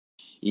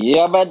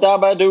Yabba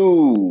dabba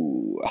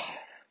doo.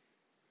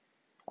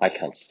 I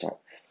can't start.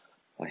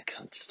 I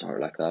can't start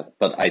like that.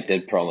 But I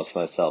did promise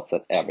myself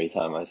that every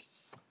time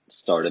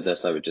started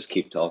this, I would just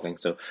keep talking.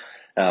 So,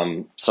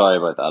 sorry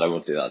about that. I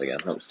won't do that again.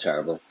 That was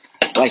terrible.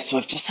 Right. So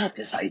I've just had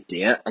this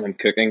idea, and I'm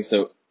cooking.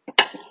 So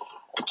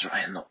I'll try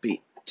and not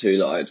be too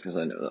loud because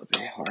I know that'd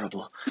be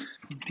horrible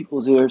in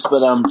people's ears.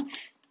 But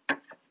I've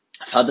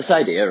had this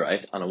idea,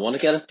 right, and I want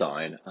to get it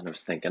down, and I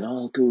was thinking, oh,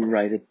 I'll go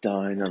write it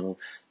down and I'll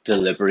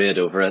deliberate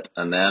over it,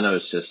 and then I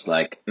was just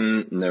like,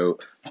 no,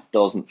 it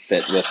doesn't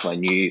fit with my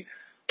new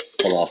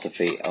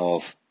philosophy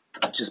of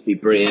just be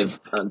brave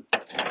and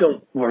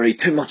don't worry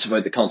too much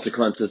about the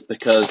consequences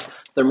because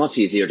they're much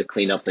easier to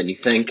clean up than you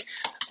think,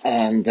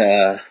 and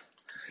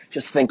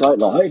just think out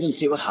loud and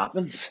see what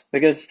happens.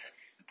 Because,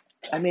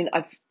 I mean,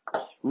 I've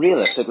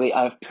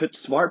put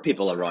smart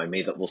people around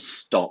me that will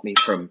stop me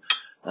from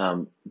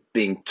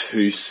being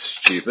too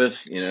stupid,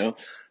 you know.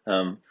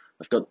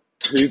 I've got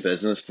two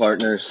business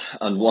partners,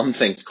 and one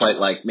thinks quite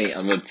like me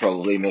and would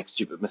probably make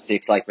stupid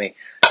mistakes like me.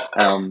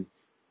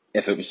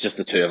 If it was just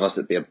the two of us,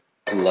 it'd be a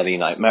bloody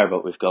nightmare.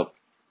 But we've got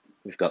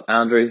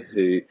Andrew,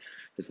 who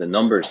is the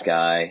numbers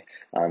guy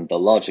and the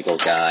logical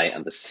guy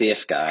and the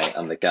safe guy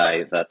and the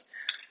guy that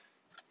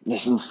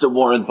listens to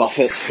Warren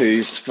Buffett,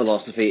 whose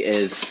philosophy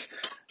is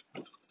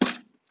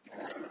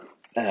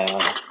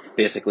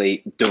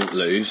basically don't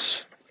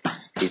lose.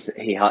 He's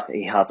not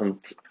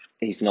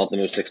the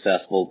most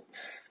successful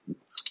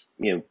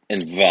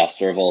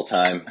investor of all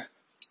time.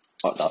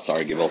 Oh, that's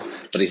arguable,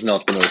 but he's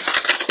not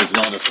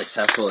as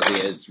successful as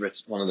he is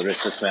one of the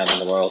richest men in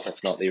the world.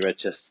 That's not the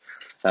richest,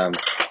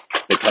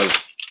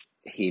 because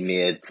he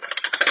made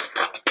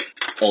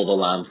all the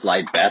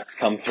landslide bets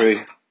come through.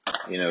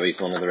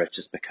 He's one of the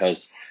richest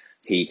because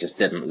he just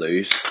didn't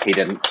lose. He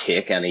didn't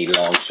take any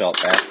long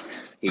shot bets.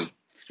 He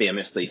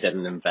famously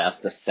didn't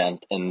invest a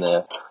cent in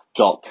the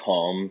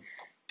 .com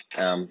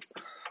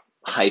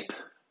hype,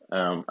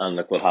 and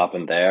look what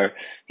happened there.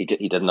 He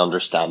didn't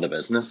understand the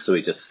business, so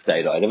he just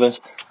stayed out of it.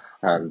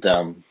 And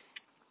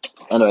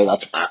anyway,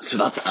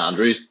 that's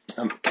Andrew's.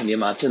 Can you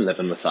imagine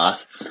living with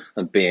that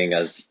and being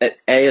as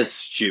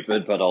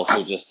stupid, but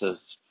also just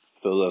as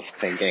full of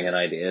thinking and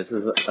ideas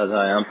as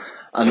I am?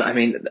 And I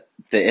mean,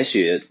 the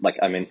issue is,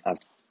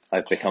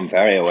 I've become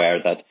very aware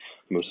that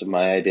most of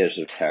my ideas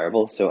are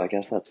terrible. So I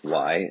guess that's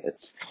why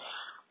it's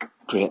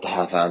great to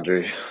have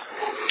Andrew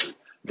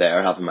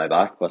there having my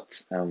back.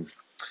 But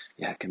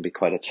it can be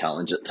quite a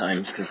challenge at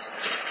times because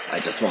I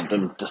just want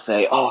him to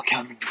say, "Oh,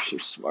 Cameron, you're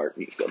so smart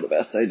and you've got the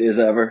best ideas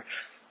ever."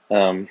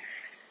 And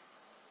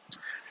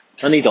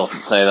he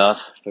doesn't say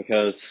that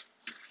because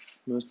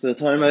most of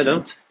the time I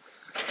don't.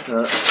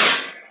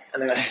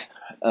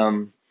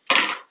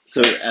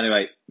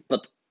 Anyway,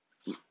 but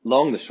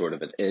long the short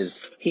of it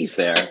is he's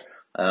there,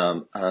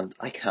 and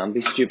I can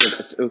be stupid.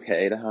 It's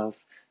okay to have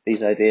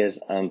these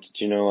ideas, and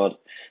do you know what?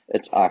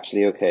 It's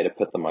actually okay to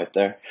put them out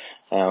there,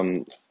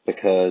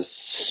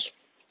 because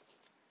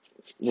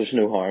there's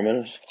no harm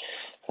in it,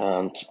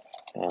 and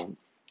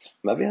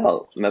maybe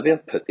I'll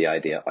put the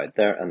idea out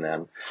there, and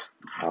then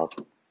I'll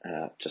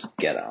just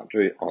get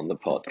Andrew on the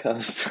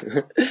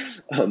podcast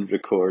and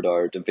record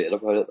our debate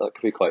about it. That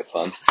could be quite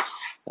fun,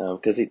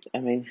 because he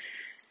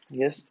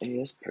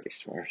is pretty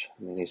smart.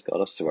 I mean, he's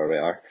got us to where we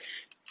are.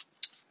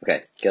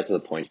 Okay, get to the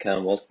point,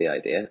 Cam. What's the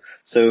idea?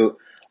 So,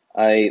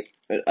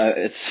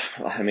 it's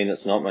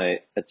not my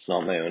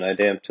own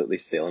idea. I'm totally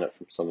stealing it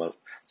from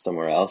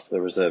somewhere else.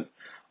 There was a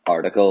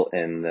article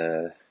in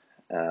the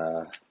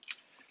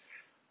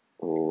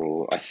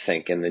I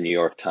think in the New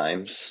York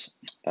Times.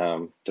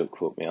 Don't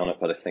quote me on it,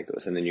 but I think it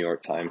was in the New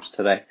York Times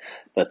today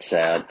that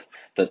said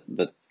that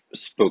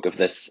spoke of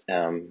this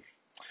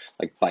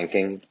like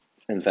banking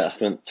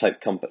investment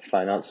type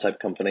finance type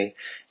company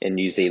in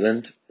New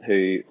Zealand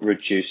who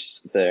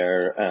reduced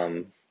their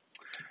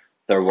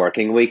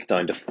working week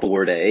down to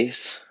 4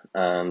 days,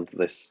 and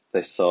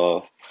they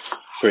saw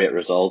great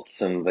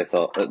results, and they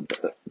thought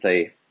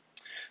their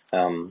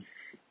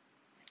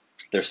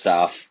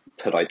staff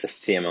put out the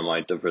same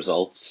amount of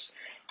results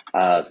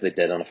as they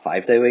did on a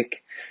 5-day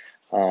week.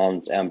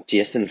 And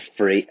Jason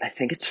Fried, I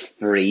think it's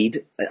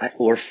Fried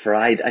or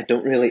Fried. I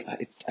don't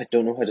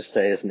know how to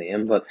say his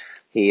name, but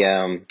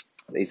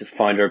he's a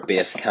founder of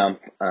Basecamp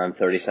and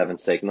 37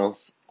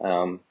 Signals,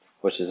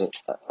 which is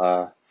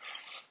a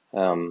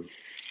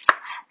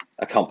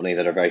company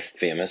that are very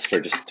famous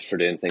for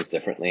doing things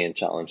differently and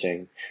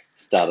challenging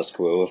status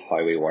quo of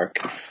how we work.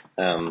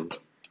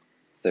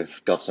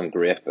 They've got some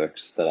great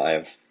books that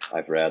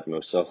I've read,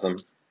 most of them.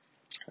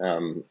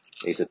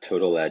 He's a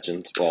total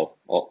legend. Well,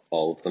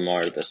 all of them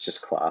are. That's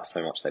just class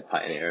how much they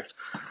pioneered.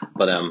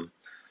 But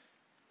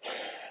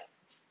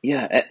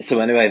so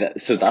anyway,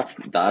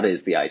 that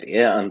is the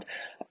idea. And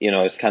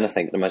I was kind of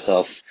thinking to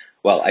myself,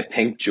 well, I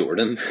picked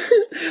Jordan.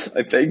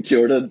 I picked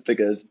Jordan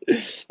because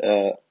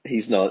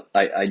he's not.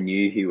 I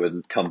knew he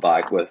wouldn't come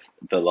back with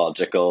the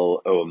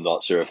logical, "Oh, I'm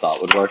not sure if that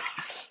would work,"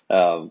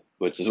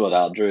 which is what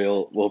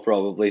Andrew will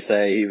probably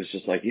say. He was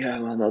just like, "Yeah,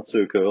 man, that's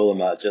so cool.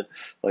 Imagine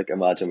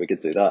we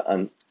could do that."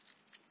 And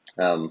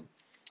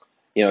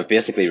I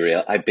basically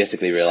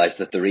realized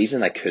that the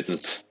reason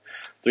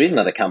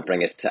that I can't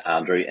bring it to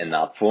Andrew in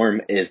that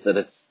form is that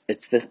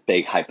it's this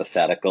big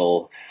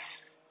hypothetical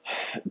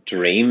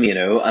dream,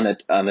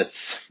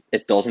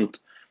 it doesn't.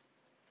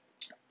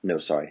 No,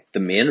 sorry.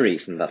 The main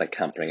reason that I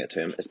can't bring it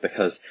to him is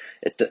because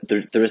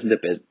there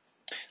isn't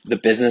the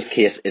business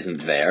case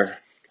isn't there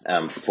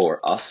for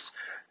us,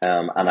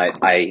 and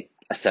I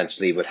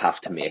essentially would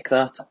have to make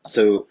that.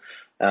 So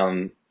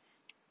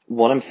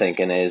what I'm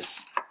thinking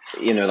is,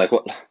 like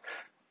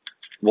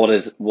what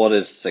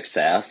is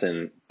success,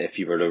 and if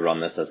you were to run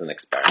this as an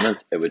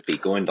experiment, it would be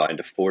going down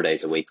to 4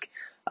 days a week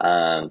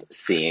and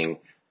seeing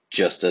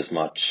just as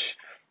much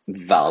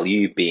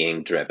value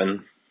being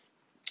driven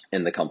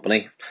in the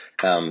company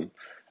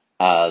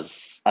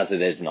as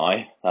it is now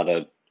at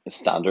a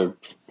standard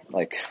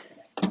like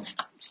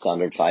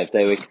standard 5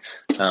 day week.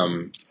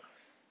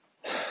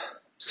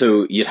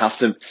 So you'd have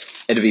to,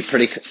 it'd be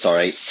pretty,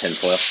 sorry,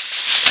 tinfoil,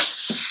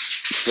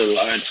 so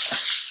loud.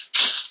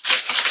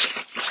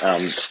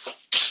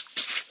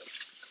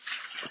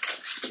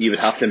 You would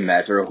have to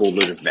measure a whole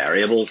load of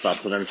variables.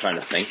 That's what I'm trying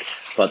to think.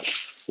 But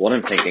what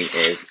I'm thinking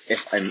is,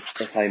 if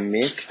I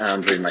make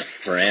Andrew my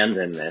friend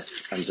in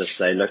this and just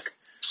say, look,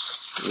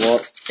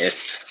 what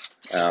if,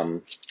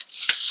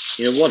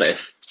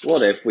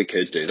 what if we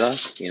could do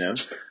that?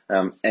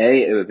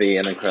 It would be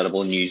an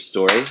incredible news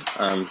story,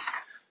 and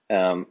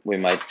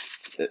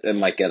it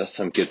might get us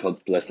some good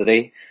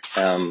publicity.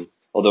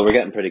 Although we're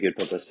getting pretty good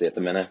publicity at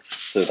the minute,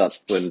 so that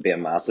wouldn't be a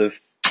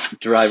massive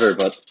driver,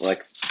 but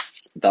like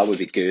that would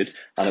be good,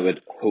 and it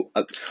would.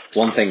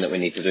 One thing that we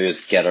need to do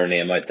is get our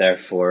name out there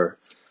for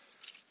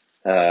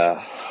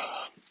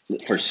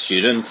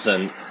students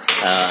and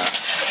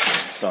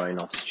sorry,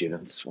 not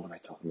students. What am I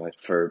talking about?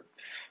 For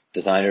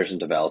designers and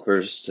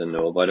developers to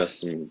know about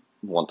us and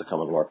want to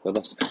come and work with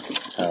us.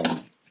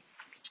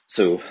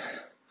 So,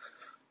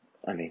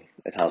 I mean,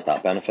 it has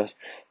that benefit.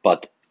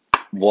 But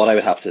what I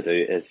would have to do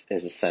is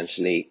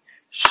essentially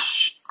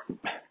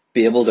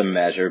be able to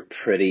measure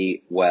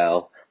pretty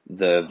well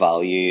the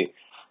value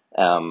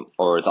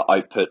or the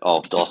output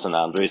of Dawson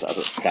Andrews as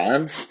it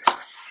stands.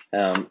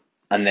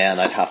 And then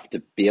I'd have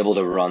to be able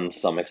to run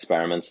some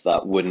experiments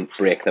that wouldn't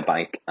break the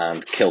bank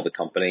and kill the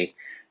company,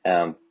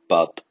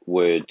 but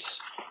would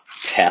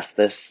test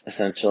this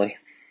essentially.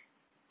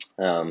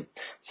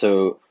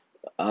 So,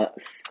 and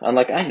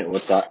like I know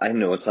it's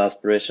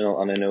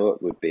aspirational, and I know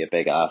it would be a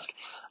big ask,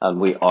 and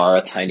we are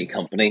a tiny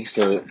company.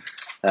 So,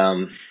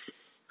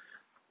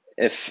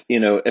 if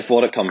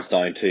what it comes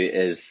down to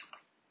is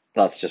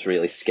that's just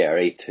really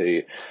scary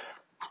to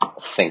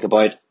think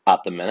about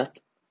at the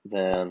minute,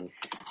 then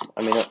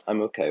I mean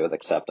I'm okay with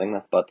accepting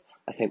that. But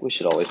I think we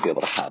should always be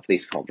able to have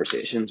these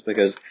conversations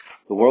because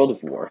the world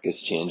of work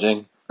is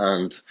changing,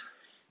 and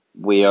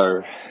we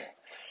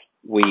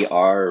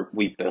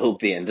build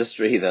the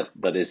industry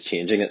that is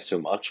changing it so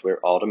much.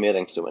 We're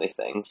automating so many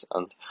things,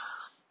 and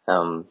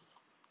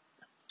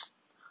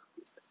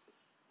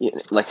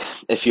like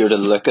if you're to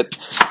look at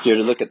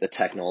the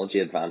technology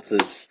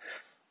advances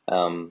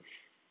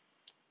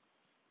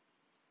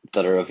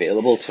that are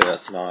available to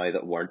us now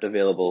that weren't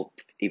available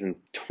even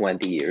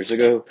 20 years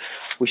ago,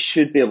 we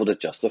should be able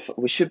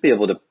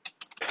to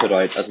put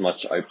out as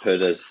much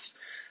output as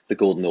the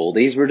golden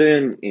oldies were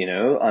doing,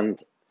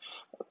 and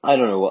I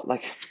don't know what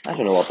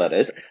that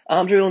is.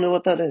 Andrew will know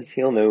what that is.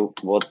 He'll know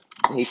what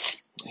he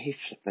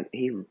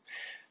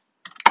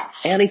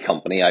any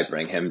company I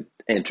bring him,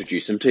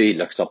 introduce him to, he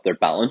looks up their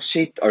balance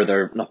sheet, or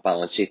their, not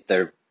balance sheet,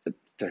 their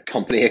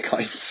company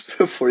accounts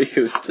before he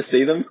goes to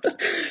see them.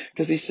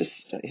 Because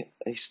he's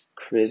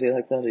crazy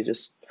like that.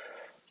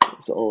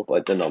 It's all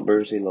about the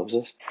numbers. He loves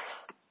it.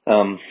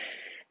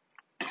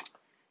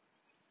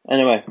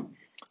 Anyway,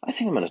 I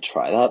think I'm going to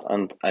try that,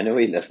 and I know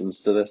he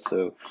listens to this,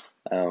 so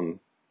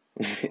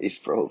he's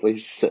probably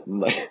sitting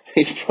with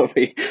his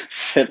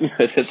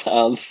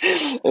hands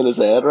in his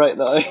head right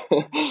now.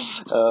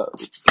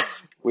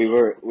 We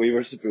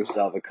were supposed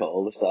to have a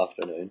call this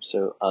afternoon,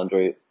 so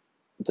Andrew,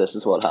 this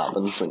is what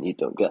happens when you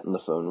don't get on the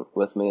phone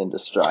with me and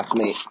distract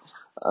me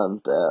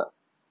and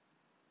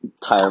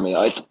tire me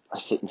out. I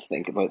sit and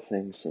think about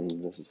things, and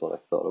this is what I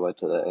thought about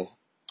today.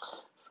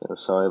 So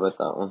sorry about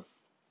that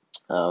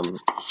one.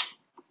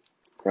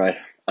 Right,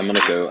 I'm gonna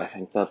go. I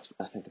think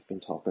I've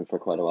been talking for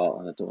quite a while,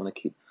 and I don't want to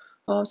keep.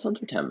 Oh, it's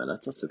under 10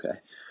 minutes. That's okay.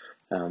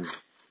 Have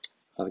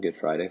a good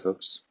Friday,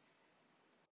 folks.